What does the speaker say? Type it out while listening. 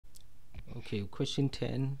Okay, question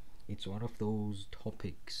 10. It's one of those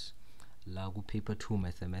topics like paper 2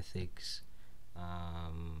 mathematics.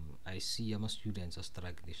 I see my students are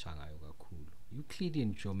struggling kakhulu.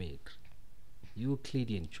 Euclidean geometry.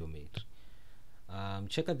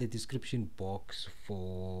 Check out the description box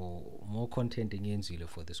for more content in Zilo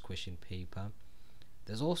for this question paper.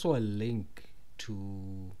 There's also a link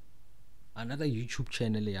to another YouTube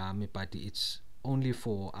channel, but it's only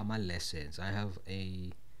for my lessons. I have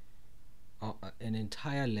an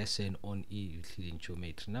entire lesson on Euclidean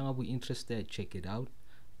geometry. Now we're interested, check it out.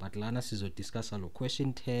 But lana sizo discuss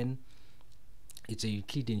question 10. It's a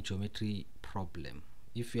Euclidean geometry problem.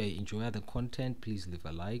 If you enjoy the content, please leave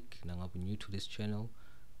a like. Now you're new to this channel,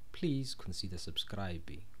 please consider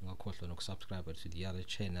subscribing. Subscribe to the other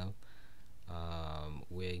channel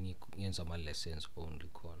where you my lessons only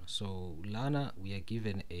corner. So lana we are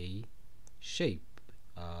given a shape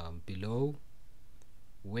below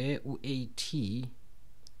where AT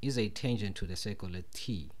is a tangent to the circle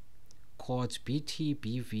T. Chords BT,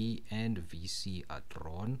 BV, and VC are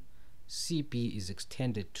drawn. CB is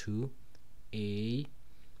extended to A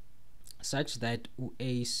such that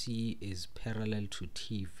AC is parallel to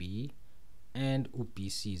TV and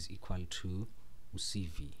BC is equal to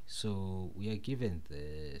CV. So we are given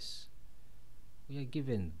this.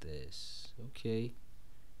 Okay.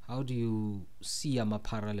 How do you see my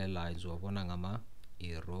parallel lines or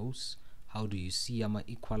arrows? How do you see my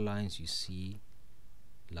equal lines? You see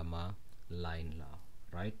lama line now,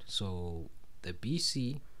 right? So the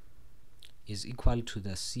BC is equal to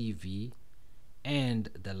the CV and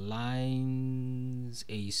the lines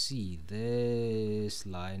AC, this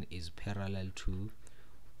line is parallel to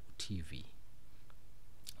TV.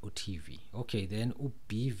 Okay, then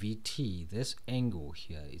BVT, this angle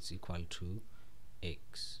here is equal to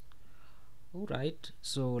X. Alright,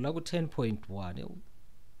 so like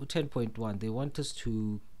 10.1 they want us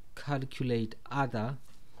to calculate other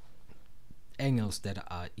angles that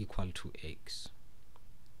are equal to X.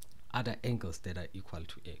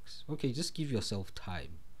 Okay, just give yourself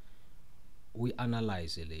time. We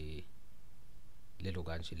analyze the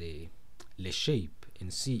shape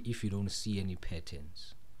and see if you don't see any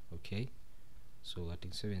patterns. Okay, so I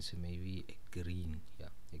think 7 maybe a green. Yeah,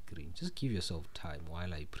 a green. Just give yourself time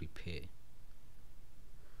while I prepare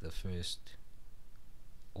the first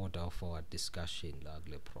order for a discussion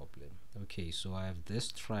ugly problem. Okay, so I have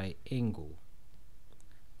this triangle.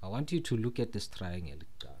 I want you to look at this triangle,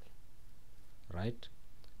 right?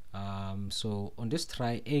 So on this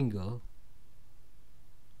triangle,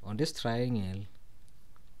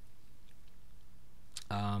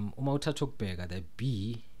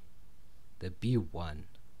 the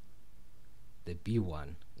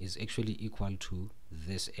B1 is actually equal to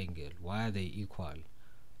this angle. Why are they equal?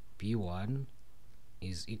 B1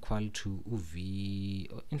 is equal to V.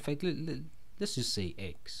 In fact, let's just say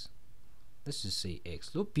X.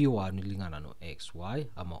 Look, B1 lingana no X. Why?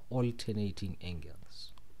 I'm alternating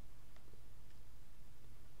angles.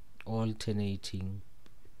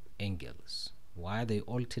 Why are they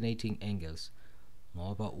alternating angles?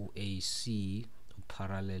 Ngoba AC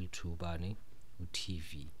parallel to bani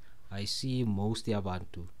TV. I see most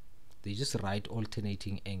yabantu they just write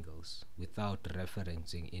alternating angles without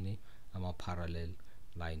referencing any parallel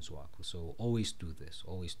lines work. So always do this.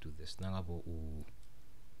 Nangabo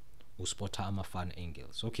spota fun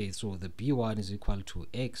angles. Okay, so the B1 is equal to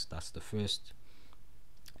X. That's the first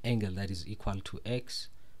angle that is equal to X.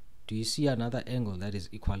 Do you see another angle that is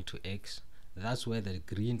equal to X? That's where the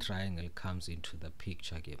green triangle comes into the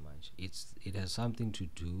picture. It has something to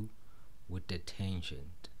do with the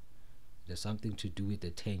tangent.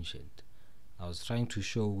 I was trying to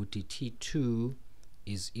show what the T2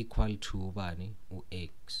 is equal to bani or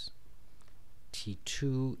X.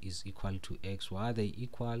 T2 is equal to X. Why are they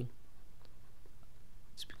equal?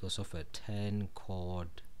 It's because of a 10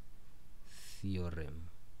 chord theorem.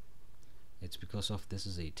 This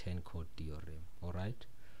is a 10 chord theorem. All right.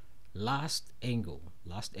 Last angle.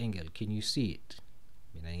 Can you see it?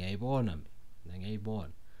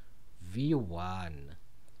 V1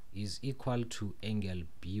 is equal to angle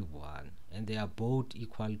B1 and they are both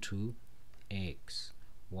equal to X.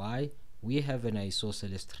 Why? We have an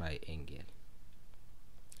isosceles triangle.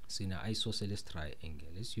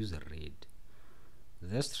 Let's use a red.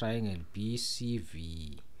 This triangle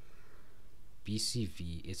BCV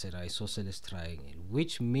is an isosceles triangle,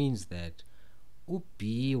 which means that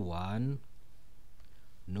B1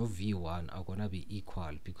 no V1 are gonna be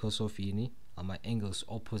equal because of my angles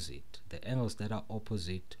opposite. The angles that are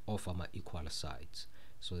opposite of my equal sides.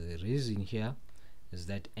 So the reason here is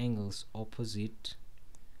that angles opposite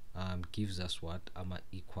gives us what?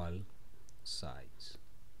 Equal sides.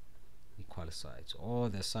 Equal sides. All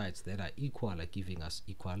the sides that are equal are giving us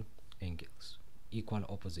equal angles, equal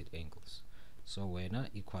opposite angles. So we're now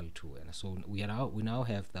equal to, and so we now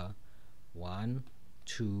have the 1,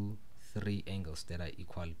 2, 3 angles that are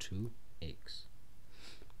equal to x.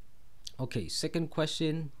 Okay, second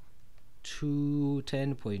question,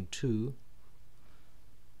 210.2.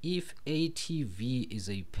 If ATV is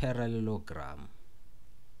a parallelogram,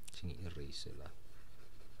 let me erase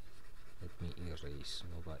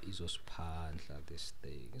ngoba izosiphandla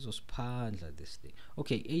this thing.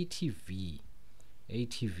 Okay, ATV,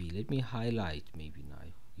 let me highlight maybe now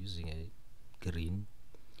using a green.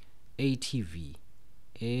 ATV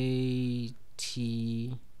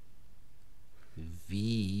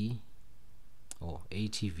or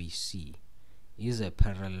ATVC is a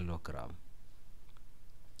parallelogram.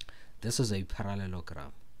 This is a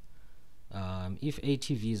parallelogram. If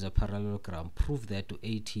ATV is a parallelogram, prove that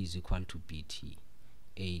AT is equal to BT.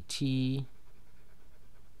 AT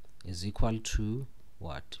is equal to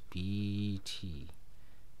what? BT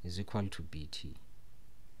is equal to BT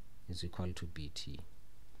is equal to BT.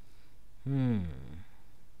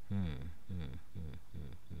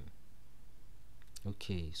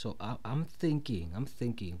 Okay, so I'm thinking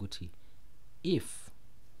Guti, if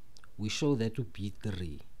we show that to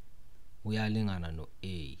B3 we are lingana no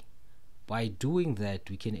A, by doing that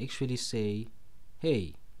we can actually say,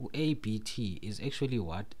 hey, ABT is actually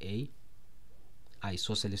what? A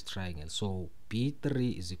isosceles triangle. So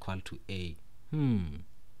B3 is equal to A. You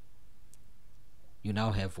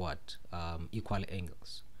now have what? Equal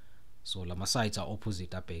angles. So lama sides are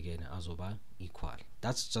opposite up again, azoba equal.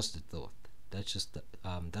 That's just a thought. That's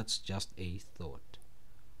just a thought.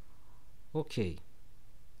 Okay.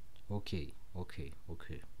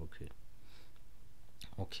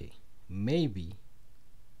 Maybe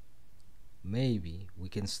we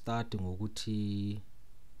can start ngokuthi,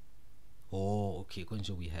 okay,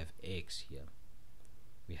 konje we have x here.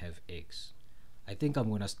 We have x. I think I'm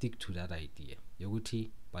gonna stick to that idea.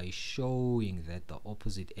 Yoguti, by showing that the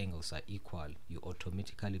opposite angles are equal, you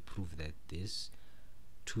automatically prove that these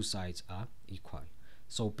two sides are equal.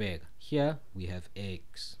 So back here we have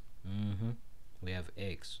x. We have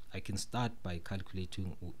x. I can start by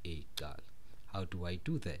calculating a. How do I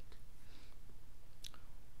do that?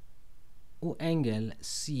 Angle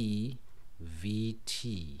CVT,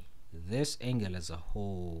 this angle as a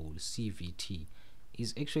whole, CVT,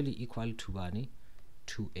 is actually equal to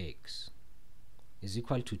 2x. Is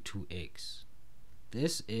equal to 2x.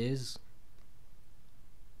 This is,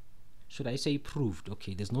 should I say proved?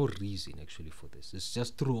 Okay, there's no reason actually for this. It's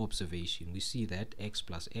just through observation. We see that x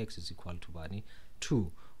plus x is equal to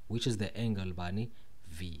 2, which is the angle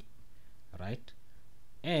V, right?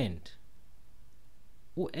 And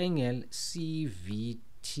angle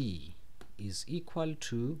CVT is equal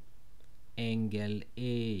to angle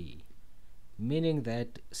A, meaning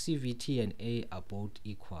that CVT and A are both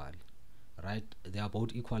equal, right? They are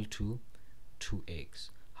both equal to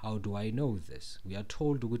 2x. How do I know this? We are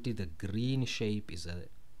told that the green shape is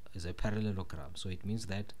a parallelogram, so it means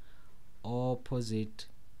that opposite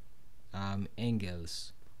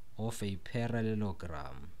angles of a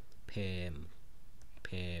parallelogram, PAM.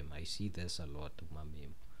 I see this a lot,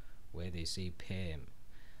 where they say PAM,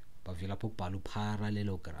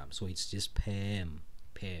 parallelogram, so it's just PAM.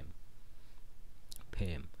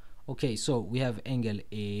 Okay, so we have angle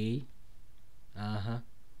A.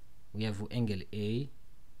 We have angle A.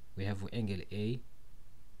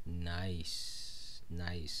 Nice.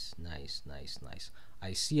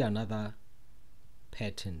 I see another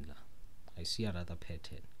pattern.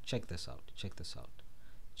 Check this out.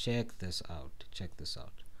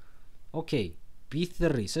 Okay,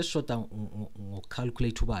 B3 sesishota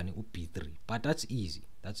calculate ubani B3, but that's easy.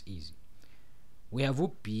 We have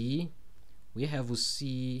B, we have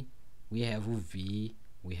C, we have V,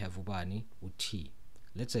 we have ubani T.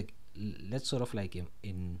 Let's sort of like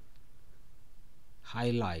in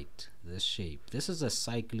highlight this shape. This is a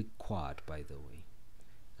cyclic quad, by the way.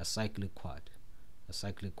 A cyclic quad.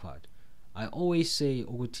 I always say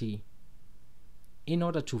ukuthi, in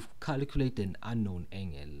order to calculate an unknown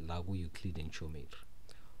angle like Euclidean geometry,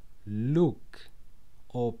 look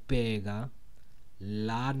or bheka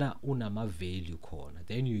lana unama value khona,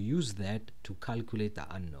 then you use that to calculate the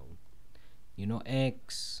unknown.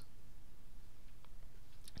 X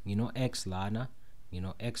lana,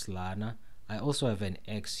 X lana. I also have an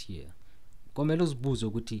X here.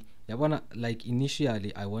 Like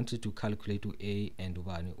initially I wanted to calculate A and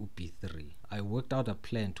B3. I worked out a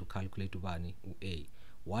plan to calculate A.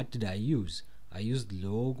 What did I use? I used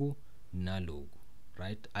logo na logo.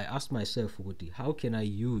 right? I asked myself, how can I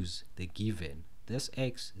use the given, this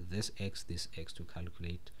x, this x, this x, to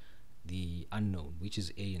calculate the unknown, which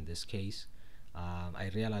is a in this case. I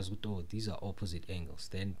realized, oh, these are opposite angles.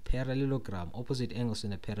 Then parallelogram, opposite angles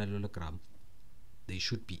in a parallelogram, they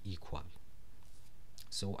should be equal.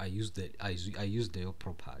 So I used the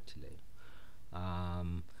property.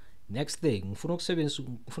 Next thing,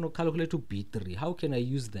 ufuna calculate B3. How can I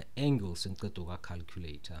use the angles in the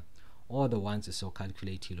calculator, or the ones I saw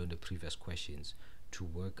calculated on the previous questions, to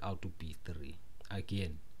work out to B3?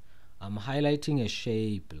 Again, I'm highlighting a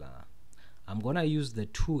shape. I'm gonna use the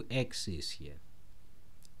two axes here.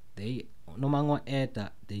 They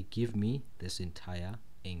they give me this entire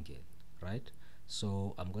angle, right?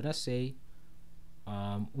 So I'm gonna say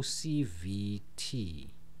CVT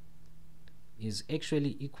is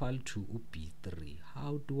actually equal to B3.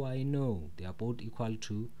 How do I know they are both equal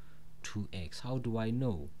to 2x? How do I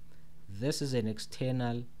know? This is an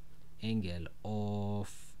external angle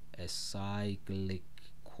of a cyclic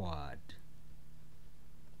quad.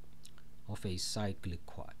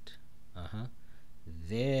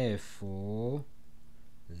 Therefore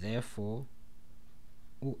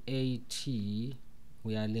UAT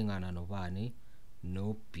uyalingana nobani?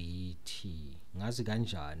 No BT. Ngazi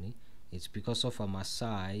kanjani? It's because of our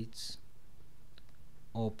sides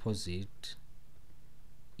opposite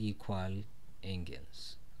equal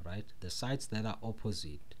angles, right? The sides that are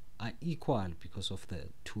opposite are equal because of the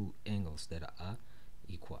two angles that are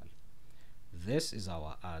equal. This is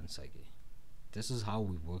our answer again. This is how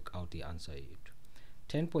we work out the answer here.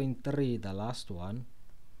 10.3, the last one.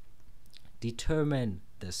 Determine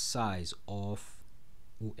the size of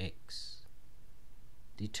UX.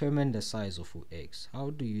 Determine the size of UX.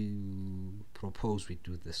 How do you propose we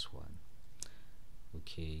do this one?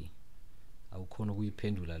 Okay, I will call we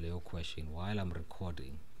pendula leo question while I'm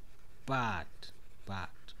recording. But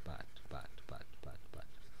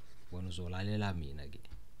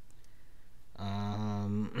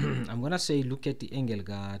I'm gonna say look at the angle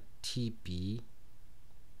ga TPA.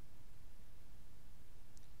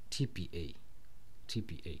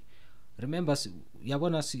 Remember,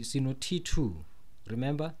 yabona sino T2.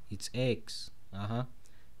 Remember, it's x.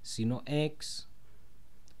 Sino x.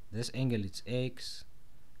 This angle is x.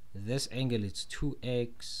 This angle is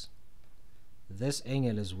 2x. This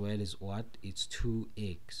angle as well is what? It's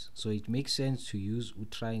 2x. So it makes sense to use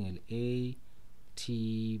triangle ATB.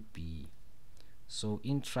 So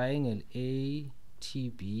in triangle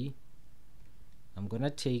ATB, I'm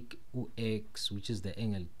gonna take UX, which is the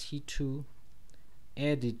angle T2,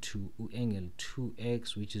 add it to angle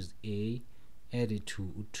 2x, which is A, add it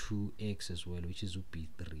to 2x as well, which is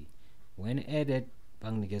B3. When added,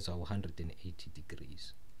 bang gets 180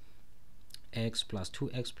 degrees. X plus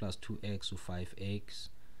 2x plus 2x, 5x,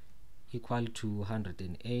 equal to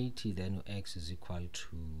 180. Then x is equal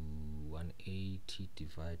to 180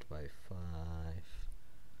 divided by 5.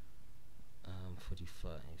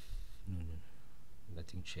 45. No. I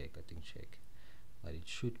think check. But it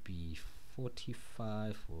should be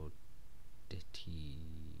 45 or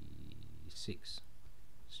 36.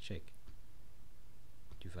 Let's check.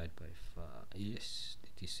 Divide by 5. Yes,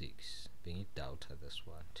 36. Being it doubter this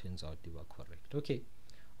one. Turns out they were correct. Okay.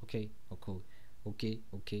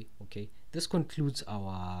 This concludes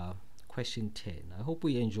our question 10. I hope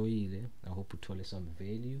we enjoy it. I hope it told some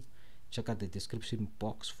value. Check out the description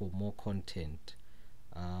box for more content.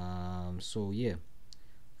 So yeah,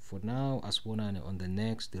 for now, asibonane on the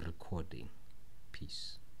next recording.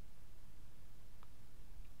 Peace.